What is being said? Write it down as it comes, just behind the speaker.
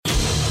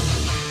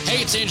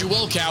Hey, it's Andrew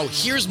Wilkow.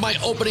 Here's my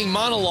opening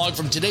monologue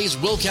from today's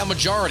Wilkow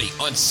Majority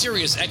on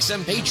Sirius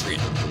XM Patriot.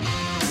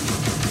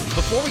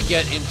 Before we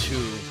get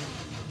into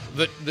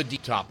the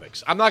deep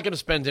topics, I'm not going to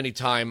spend any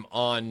time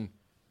on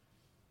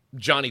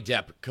Johnny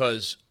Depp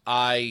because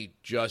I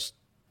just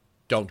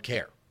don't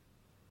care.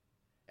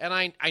 And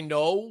I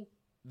know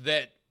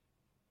that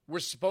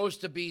we're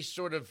supposed to be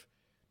sort of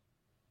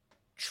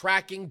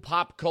tracking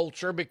pop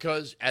culture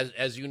because,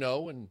 as you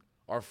know, and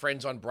our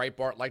friends on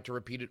Breitbart like to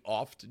repeat it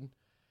often,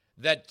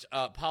 that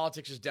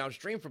politics is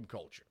downstream from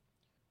culture.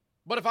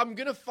 But if I'm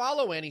going to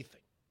follow anything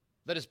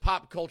that is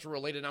pop culture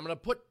related, I'm going to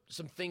put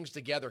some things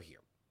together here.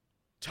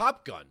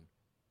 Top Gun,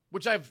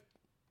 which I've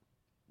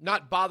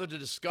not bothered to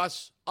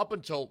discuss up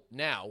until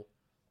now,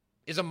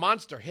 is a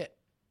monster hit.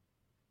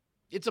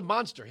 It's a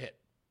monster hit.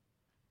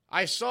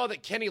 I saw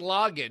that Kenny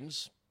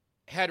Loggins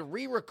had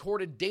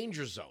re-recorded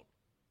Danger Zone,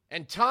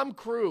 and Tom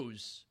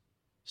Cruise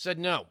said,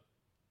 no,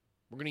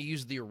 we're going to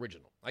use the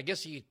original. I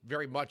guess he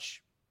very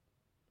much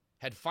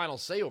had final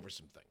say over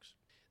some things.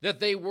 That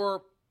they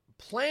were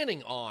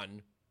planning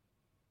on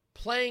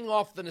playing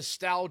off the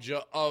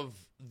nostalgia of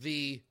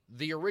the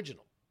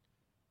original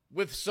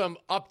with some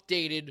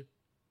updated,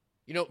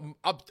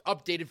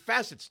 updated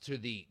facets to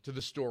the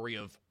story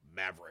of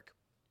Maverick.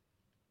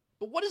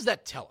 But what does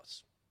that tell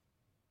us?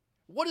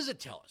 What does it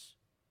tell us?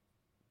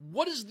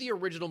 What is the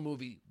original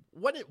movie?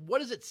 What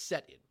is it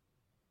set in?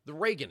 The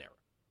Reagan era,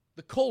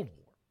 the Cold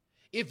War.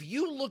 If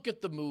you look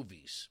at the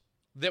movies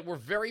that were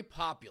very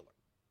popular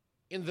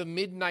in the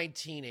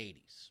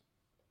mid-1980s,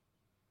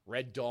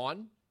 Red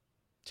Dawn,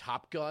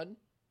 Top Gun,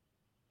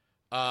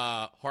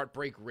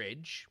 Heartbreak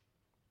Ridge,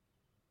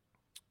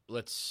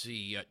 let's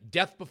see,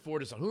 Death Before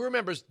Dishonor. Who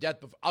remembers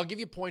Death Before? I'll give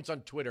you points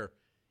on Twitter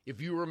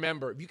if you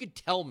remember, if you could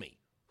tell me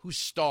who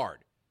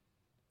starred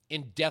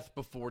in Death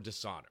Before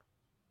Dishonor.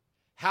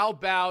 How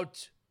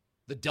about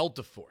The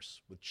Delta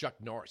Force with Chuck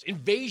Norris?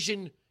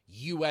 Invasion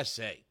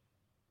USA.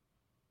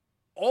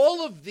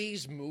 All of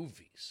these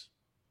movies,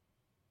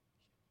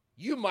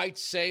 you might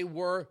say,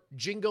 were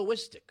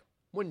jingoistic,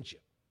 wouldn't you?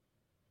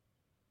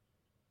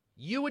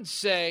 You would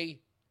say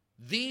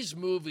these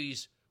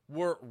movies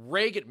were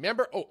Reagan.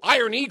 Remember? Oh,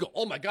 Iron Eagle.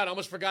 Oh, my God, I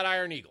almost forgot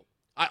Iron Eagle.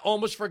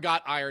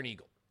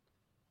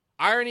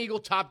 Iron Eagle,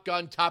 Top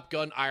Gun,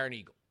 Iron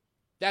Eagle.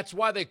 That's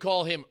why they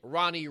call him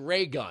Ronnie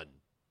Reagan.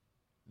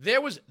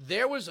 There was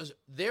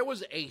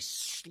a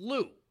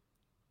slew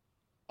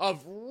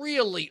of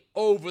really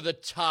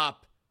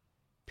over-the-top,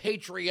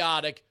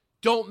 patriotic,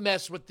 don't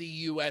mess with the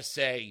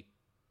USA,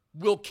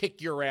 we'll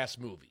kick your ass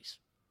movies.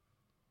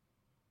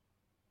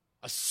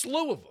 A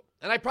slew of them.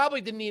 And I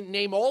probably didn't even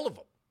name all of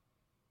them.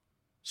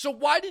 So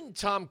why didn't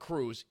Tom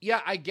Cruise?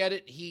 Yeah, I get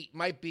it. He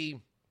might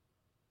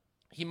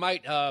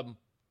have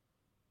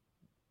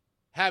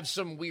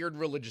some weird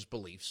religious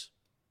beliefs.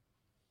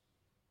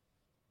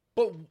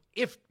 But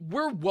if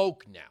we're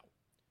woke now,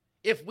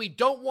 if we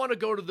don't want to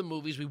go to the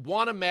movies, we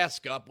want to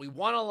mask up, we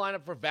want to line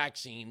up for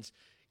vaccines,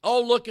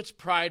 oh, look, it's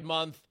Pride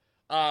Month,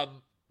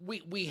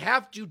 we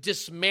have to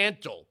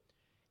dismantle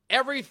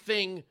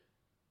everything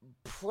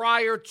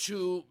prior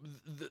to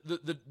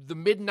the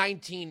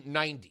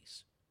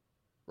mid-1990s,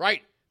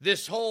 right?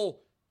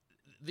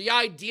 The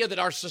idea that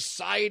our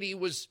society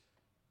was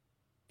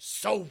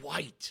so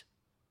white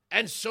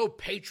and so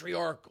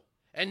patriarchal,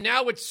 and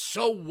now it's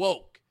so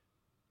woke.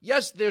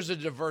 Yes, there's a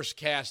diverse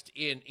cast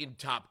in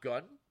Top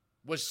Gun.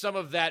 Was some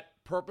of that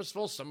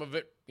purposeful? Some of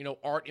it,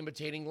 art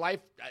imitating life?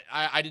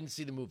 I didn't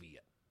see the movie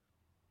yet.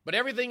 But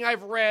everything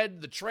I've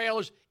read, the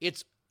trailers,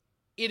 it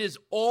is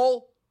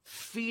all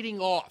feeding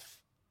off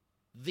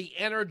the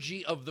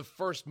energy of the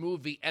first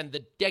movie and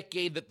the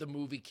decade that the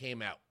movie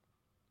came out.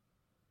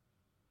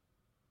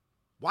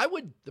 Why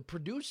would the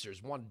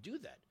producers want to do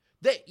that?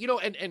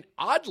 And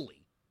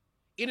oddly,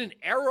 in an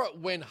era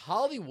when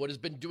Hollywood has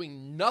been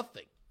doing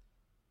nothing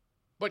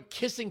but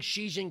kissing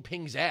Xi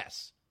Jinping's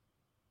ass.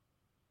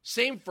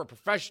 Same for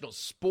professional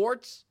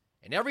sports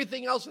and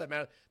everything else for that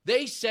matter.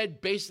 They said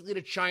basically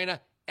to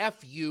China,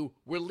 F you,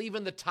 we're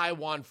leaving the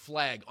Taiwan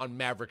flag on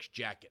Maverick's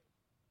jacket.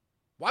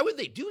 Why would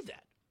they do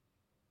that?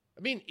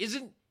 I mean,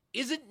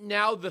 isn't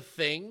now the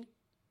thing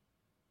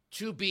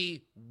to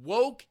be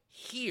woke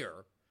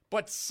here,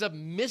 but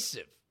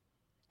submissive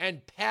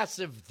and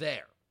passive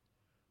there?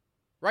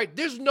 Right?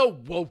 There's no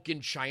woke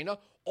in China.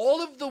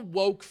 All of the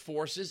woke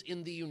forces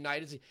in the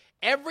United States,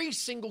 every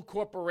single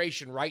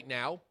corporation right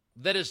now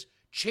that is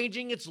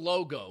changing its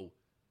logo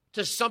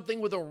to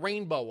something with a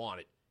rainbow on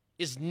it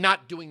is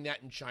not doing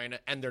that in China,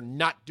 and they're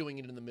not doing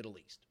it in the Middle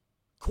East.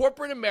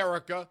 Corporate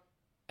America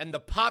and the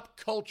pop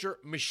culture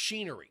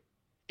machinery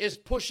is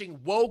pushing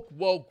woke,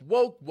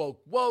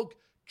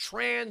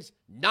 trans,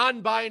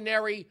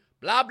 non-binary,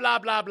 blah, blah,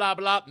 blah, blah,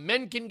 blah.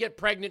 Men can get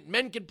pregnant.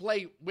 Men can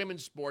play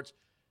women's sports.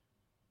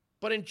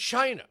 But in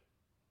China,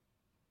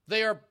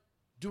 they are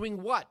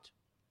doing what?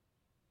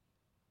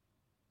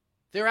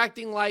 They're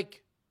acting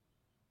like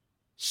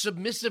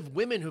submissive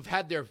women who've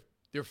had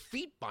their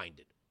feet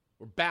binded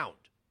or bound,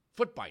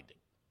 foot binding.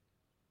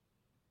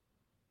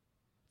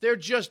 They're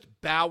just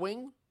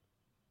bowing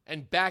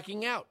and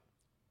backing out.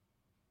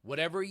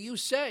 Whatever you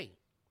say.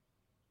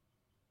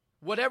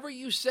 Whatever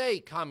you say,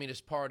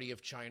 Communist Party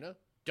of China.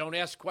 Don't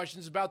ask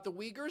questions about the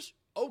Uyghurs?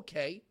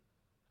 Okay.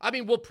 I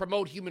mean, we'll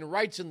promote human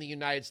rights in the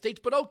United States,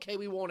 but okay,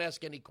 we won't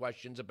ask any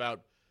questions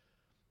about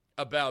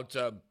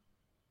the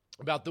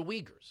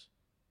Uyghurs.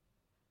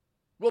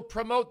 We'll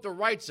promote the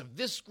rights of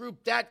this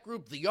group, that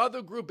group, the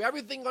other group,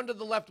 everything under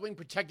the left-wing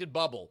protected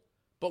bubble,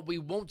 but we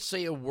won't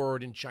say a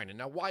word in China.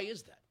 Now, why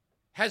is that?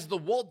 Has the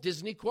Walt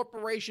Disney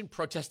Corporation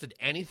protested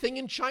anything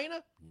in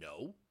China?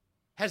 No.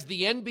 Has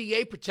the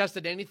NBA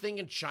protested anything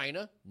in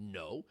China?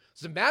 No.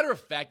 As a matter of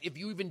fact, if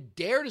you even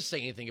dare to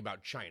say anything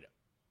about China,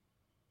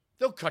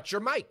 they'll cut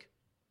your mic.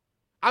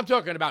 I'm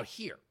talking about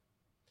here.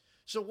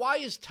 So why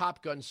is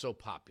Top Gun so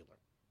popular?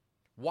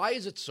 Why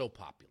is it so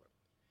popular?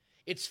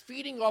 It's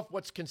feeding off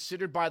what's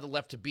considered by the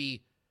left to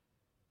be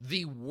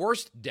the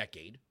worst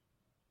decade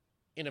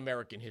in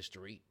American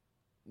history,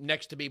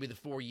 next to maybe the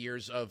 4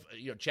 years of,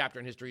 chapter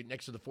in history,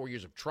 next to the 4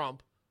 years of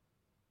Trump.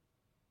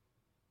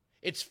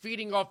 It's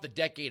feeding off the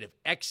decade of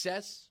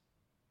excess,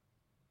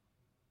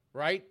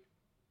 right?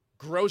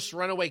 Gross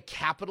runaway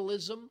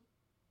capitalism,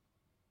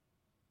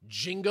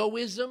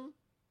 jingoism.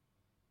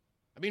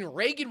 I mean,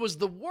 Reagan was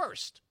the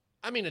worst.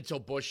 I mean, until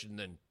Bush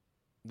and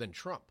then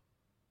Trump.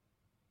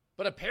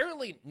 But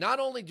apparently, not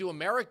only do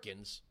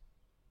Americans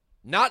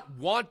not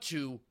want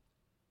to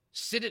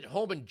sit at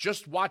home and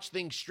just watch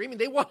things streaming,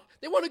 they want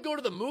to go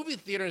to the movie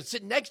theater and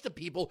sit next to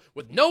people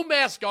with no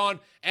mask on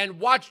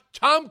and watch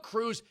Tom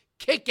Cruise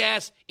kick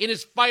ass in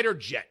his fighter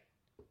jet.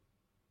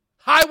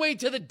 Highway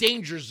to the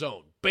danger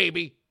zone,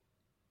 baby.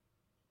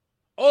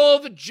 All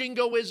the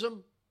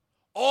jingoism,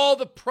 all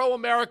the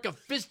pro-America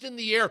fist in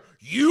the air,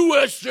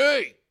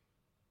 USA,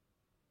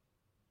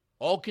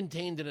 all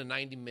contained in a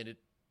 90-minute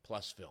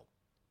plus film.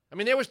 I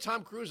mean, there was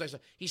Tom Cruise. I saw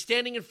he's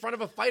standing in front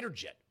of a fighter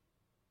jet.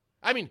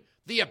 I mean,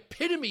 the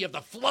epitome of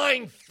the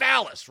flying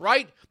phallus,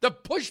 right? The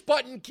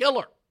push-button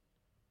killer.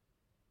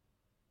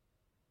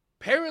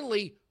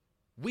 Apparently,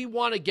 we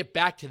want to get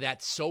back to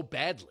that so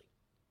badly.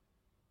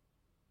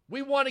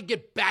 We want to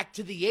get back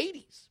to the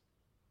 80s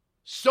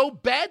so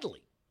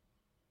badly.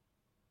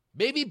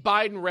 Maybe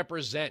Biden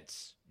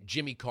represents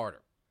Jimmy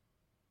Carter.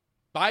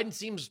 Biden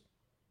seems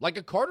like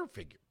a Carter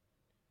figure.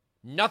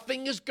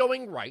 Nothing is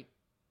going right.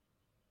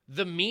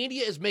 The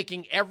media is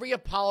making every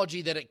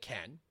apology that it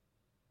can.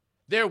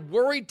 They're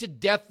worried to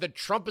death that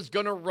Trump is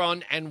going to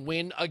run and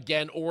win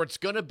again, or it's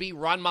going to be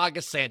Ron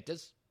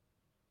DeSantis.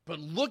 But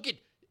look at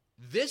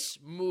this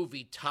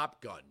movie,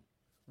 Top Gun,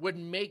 would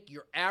make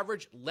your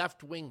average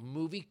left-wing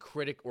movie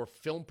critic or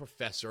film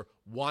professor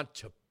want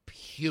to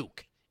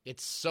puke.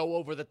 It's so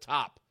over the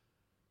top,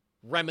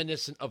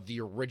 reminiscent of the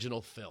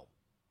original film.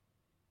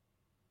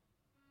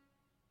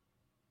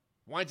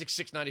 Weinzig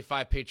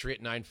 695,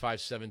 Patriot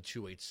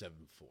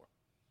 957-2874.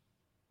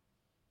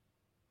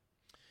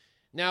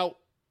 Now,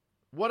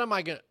 what am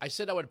I going to... I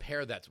said I would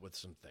pair that with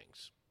some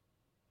things.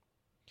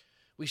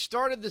 We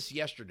started this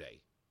yesterday,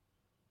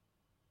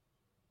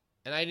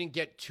 and I didn't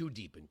get too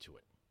deep into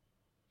it.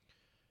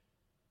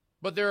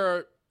 But there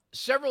are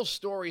several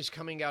stories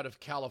coming out of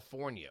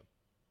California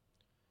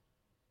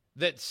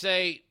that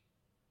say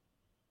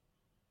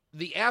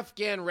the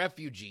Afghan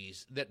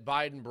refugees that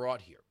Biden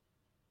brought here.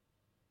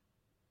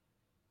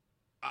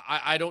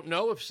 I don't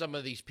know if some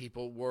of these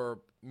people were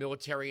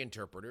military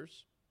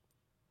interpreters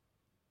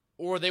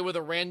or they were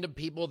the random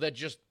people that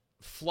just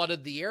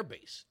flooded the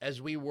airbase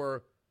as we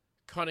were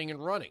cutting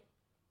and running.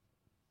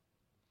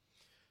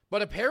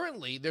 But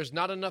apparently there's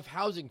not enough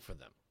housing for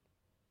them.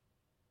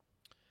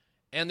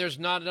 And there's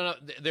not enough,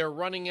 they're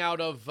running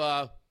out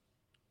of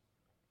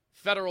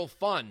federal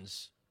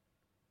funds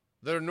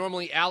that are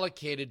normally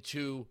allocated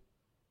to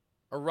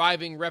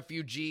arriving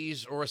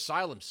refugees or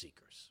asylum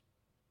seekers.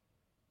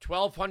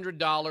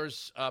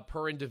 $1,200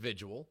 per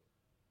individual.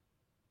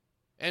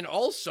 And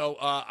also,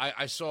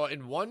 I saw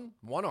in one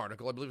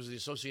article, I believe it was the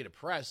Associated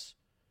Press,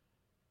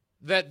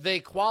 that they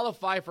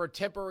qualify for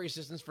temporary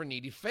assistance for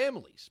needy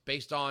families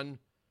based on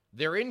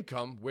their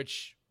income,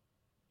 which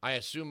I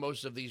assume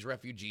most of these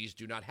refugees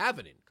do not have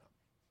an income.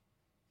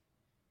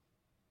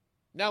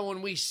 Now,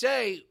 when we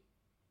say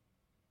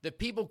that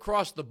people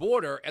cross the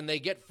border and they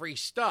get free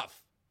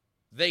stuff,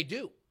 they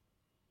do.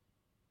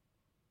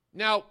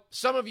 Now,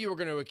 some of you are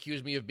going to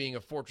accuse me of being a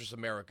Fortress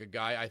America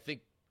guy. I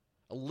think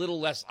a little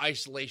less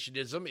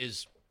isolationism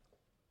is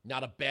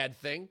not a bad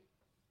thing.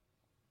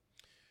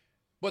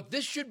 But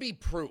this should be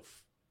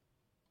proof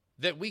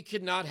that we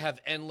cannot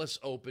have endless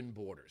open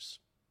borders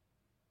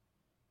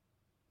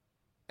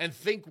and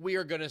think we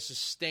are going to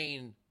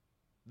sustain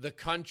the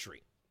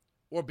country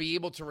or be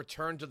able to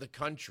return to the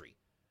country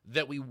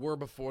that we were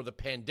before the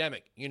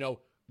pandemic. You know,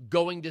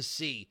 going to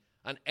see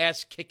an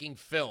ass-kicking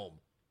film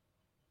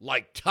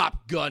like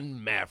Top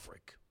Gun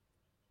Maverick.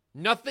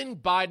 Nothing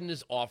Biden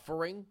is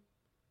offering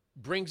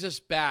brings us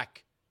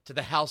back to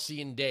the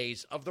halcyon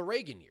days of the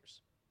Reagan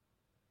years.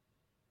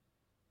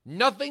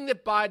 Nothing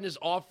that Biden is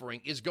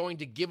offering is going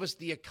to give us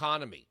the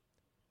economy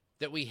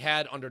that we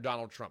had under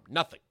Donald Trump.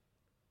 Nothing.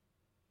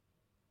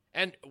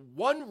 And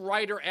one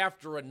writer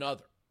after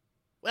another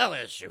Well,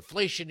 there's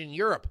inflation in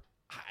Europe.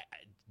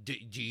 Do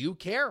you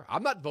care?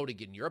 I'm not voting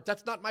in Europe.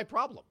 That's not my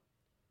problem.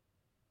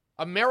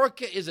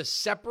 America is a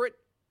separate,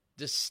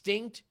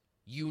 distinct,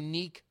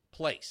 unique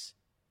place.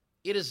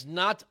 It is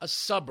not a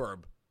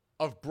suburb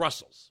of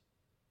Brussels.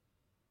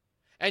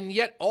 And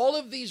yet all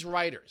of these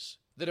writers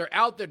that are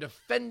out there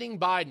defending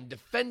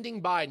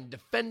Biden,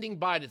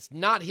 it's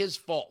not his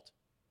fault.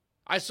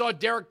 I saw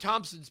Derek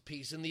Thompson's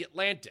piece in The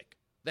Atlantic.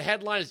 The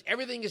headline is,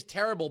 "Everything is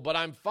terrible, but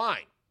I'm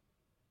fine."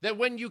 That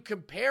when you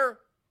compare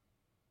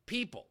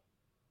people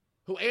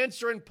who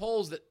answer in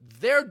polls that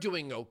they're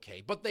doing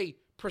okay, but they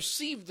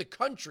perceive the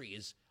country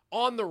is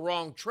on the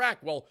wrong track,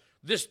 well,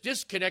 this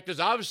disconnect is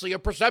obviously a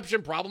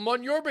perception problem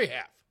on your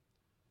behalf.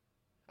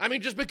 I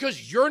mean, just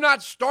because you're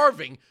not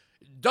starving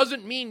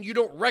doesn't mean you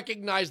don't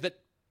recognize that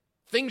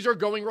things are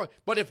going wrong.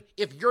 But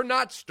if you're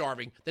not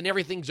starving, then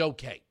everything's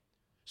okay.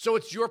 So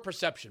it's your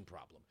perception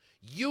problem.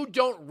 You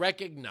don't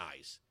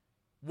recognize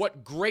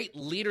what great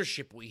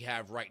leadership we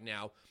have right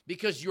now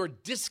because you're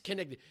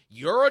disconnected.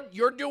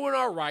 You're doing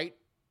all right.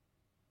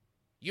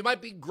 You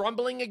might be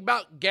grumbling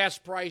about gas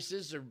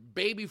prices or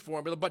baby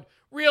formula, but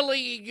really,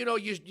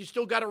 you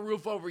still got a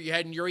roof over your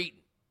head and you're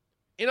eating.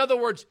 In other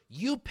words,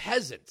 you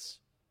peasants,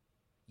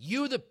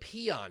 you the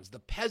peons, the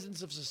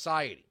peasants of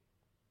society,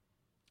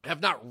 have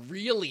not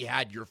really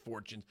had your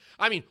fortunes.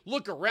 I mean,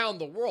 look around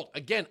the world.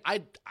 Again,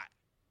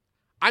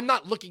 I'm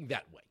not looking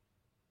that way.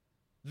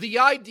 The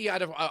idea, I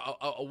had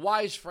a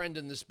wise friend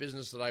in this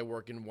business that I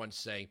work in once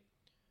say,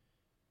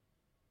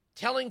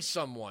 telling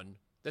someone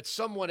that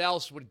someone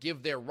else would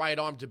give their right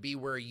arm to be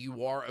where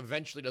you are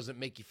eventually doesn't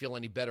make you feel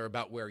any better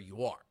about where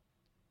you are.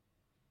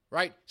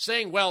 Right?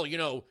 Saying, well,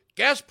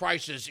 gas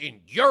prices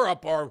in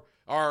Europe are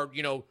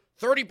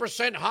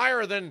 30%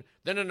 higher than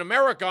in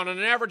America on an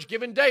average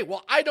given day.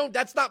 Well,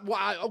 that's not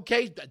why,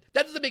 okay, that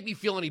doesn't make me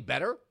feel any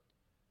better.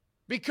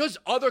 Because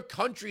other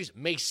countries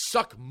may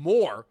suck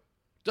more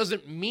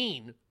doesn't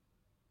mean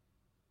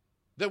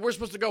that we're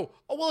supposed to go,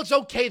 oh, well, it's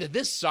okay that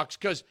this sucks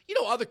because,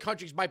 other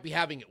countries might be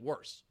having it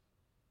worse.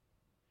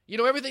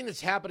 Everything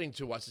that's happening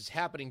to us is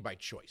happening by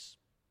choice.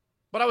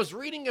 But I was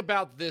reading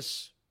about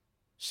this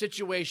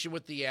situation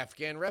with the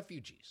Afghan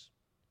refugees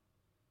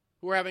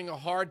who are having a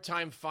hard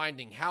time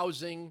finding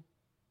housing.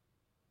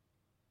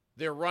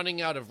 They're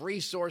running out of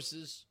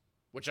resources,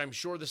 which I'm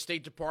sure the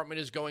State Department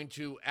is going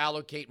to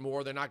allocate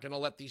more. They're not going to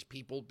let these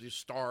people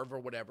starve or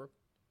whatever.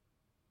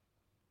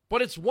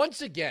 But it's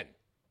once again,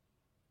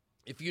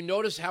 if you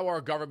notice how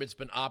our government's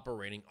been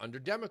operating under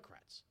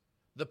Democrats,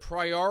 the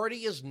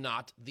priority is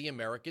not the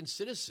American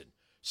citizen.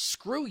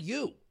 Screw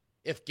you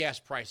if gas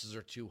prices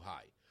are too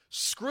high.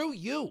 Screw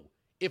you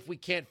if we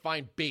can't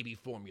find baby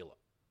formula.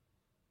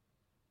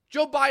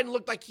 Joe Biden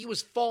looked like he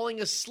was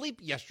falling asleep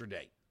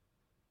yesterday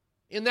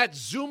in that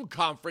Zoom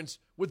conference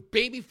with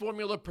baby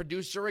formula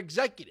producer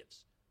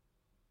executives.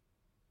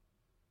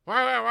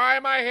 Why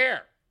am I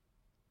here?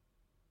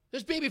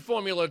 There's baby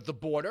formula at the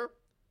border.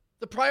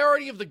 The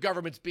priority of the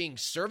government's being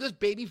served. There's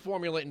baby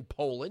formula in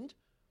Poland.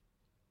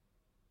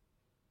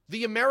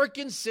 The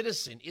American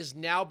citizen is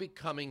now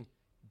becoming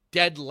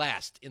dead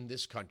last in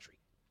this country.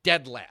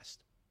 Dead last.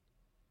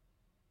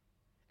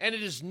 And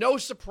it is no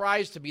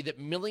surprise to me that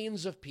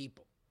millions of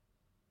people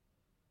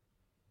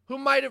who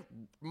might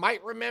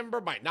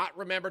remember, might not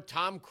remember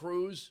Tom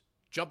Cruise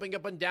jumping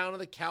up and down on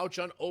the couch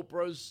on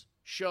Oprah's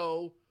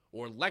show,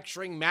 or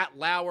lecturing Matt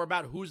Lauer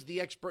about who's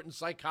the expert in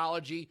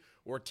psychology,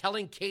 or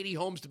telling Katie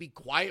Holmes to be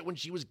quiet when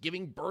she was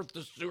giving birth to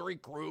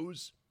Suri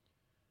Cruz.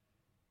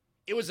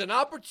 It was an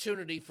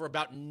opportunity for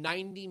about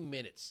 90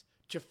 minutes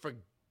to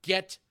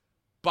forget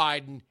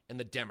Biden and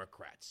the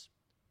Democrats,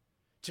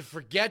 to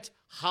forget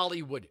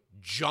Hollywood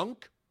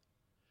junk,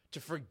 to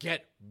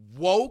forget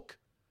woke,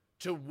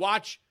 to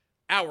watch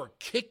our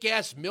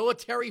kick-ass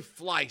military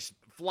fly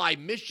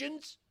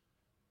missions.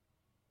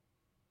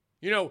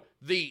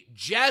 The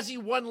jazzy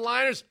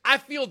one-liners. I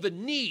feel the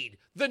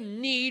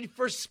need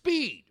for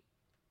speed.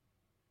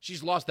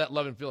 She's lost that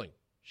love and feeling.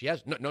 She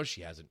has? No,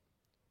 she hasn't.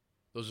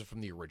 Those are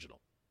from the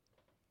original.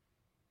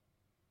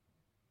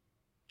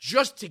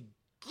 Just to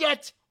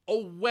get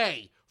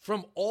away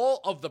from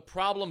all of the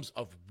problems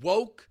of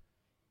woke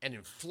and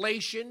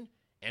inflation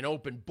and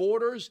open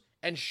borders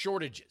and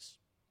shortages.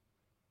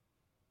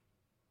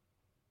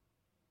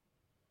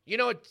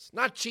 It's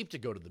not cheap to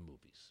go to the movies.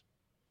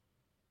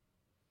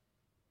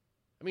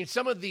 I mean,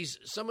 some of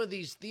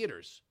these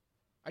theaters,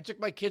 I took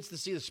my kids to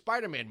see the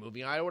Spider-Man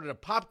movie, and I ordered a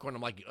popcorn.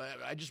 I'm like,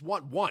 I just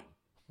want one.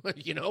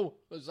 It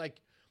was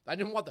like, I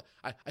didn't want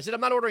I said, I'm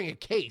not ordering a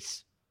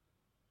case.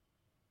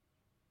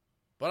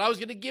 But I was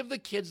going to give the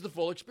kids the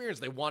full experience.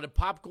 They wanted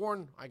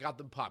popcorn. I got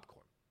them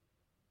popcorn.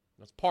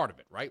 That's part of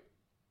it, right?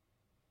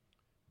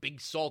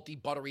 Big, salty,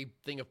 buttery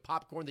thing of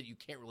popcorn that you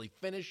can't really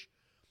finish.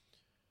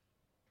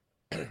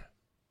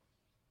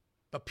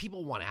 But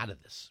people want out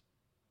of this.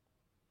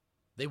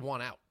 They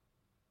want out.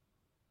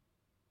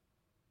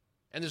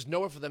 And there's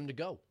nowhere for them to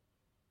go.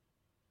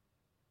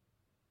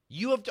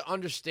 You have to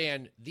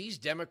understand these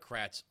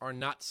Democrats are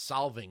not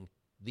solving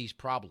these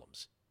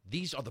problems.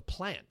 These are the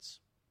plans.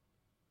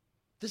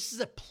 This is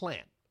a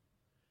plan.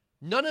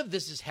 None of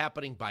this is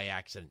happening by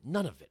accident.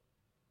 None of it.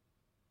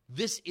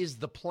 This is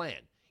the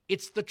plan.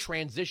 It's the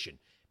transition.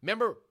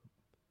 Remember,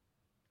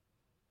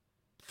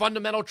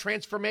 fundamental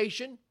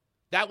transformation?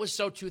 That was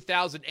so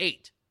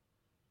 2008.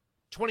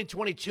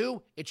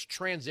 2022, it's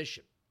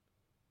transition.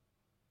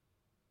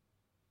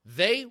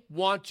 They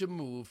want to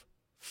move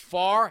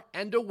far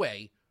and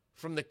away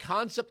from the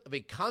concept of a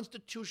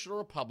constitutional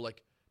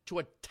republic to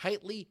a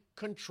tightly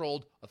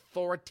controlled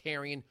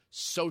authoritarian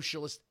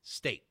socialist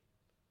state.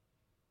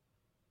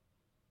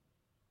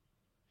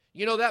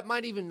 You know, that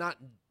might even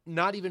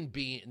not even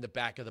be in the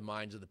back of the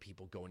minds of the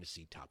people going to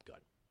see Top Gun.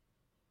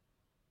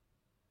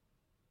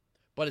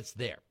 But it's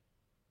there.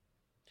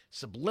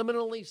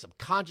 Subliminally,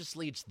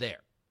 subconsciously, it's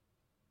there.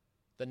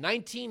 The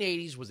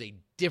 1980s was a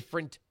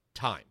different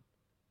time.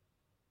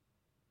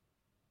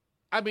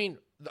 I mean,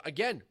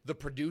 again, the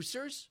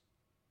producers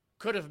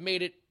could have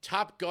made it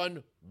Top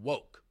Gun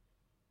woke,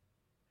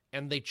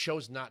 and they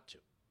chose not to.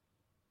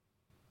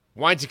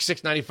 Weinzig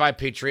 695,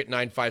 Patriot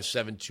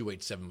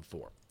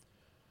 957-2874.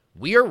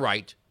 We are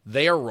right,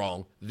 they are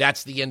wrong.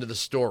 That's the end of the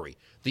story.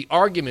 The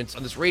arguments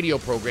on this radio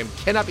program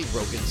cannot be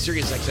broken.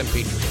 Sirius XM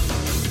Patriot.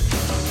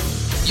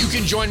 You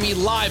can join me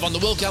live on the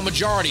Wilkow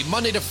Majority,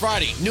 Monday to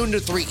Friday, noon to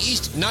 3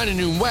 East, 9 to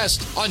noon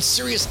West, on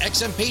Sirius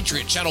XM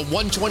Patriot, channel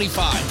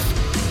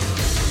 125.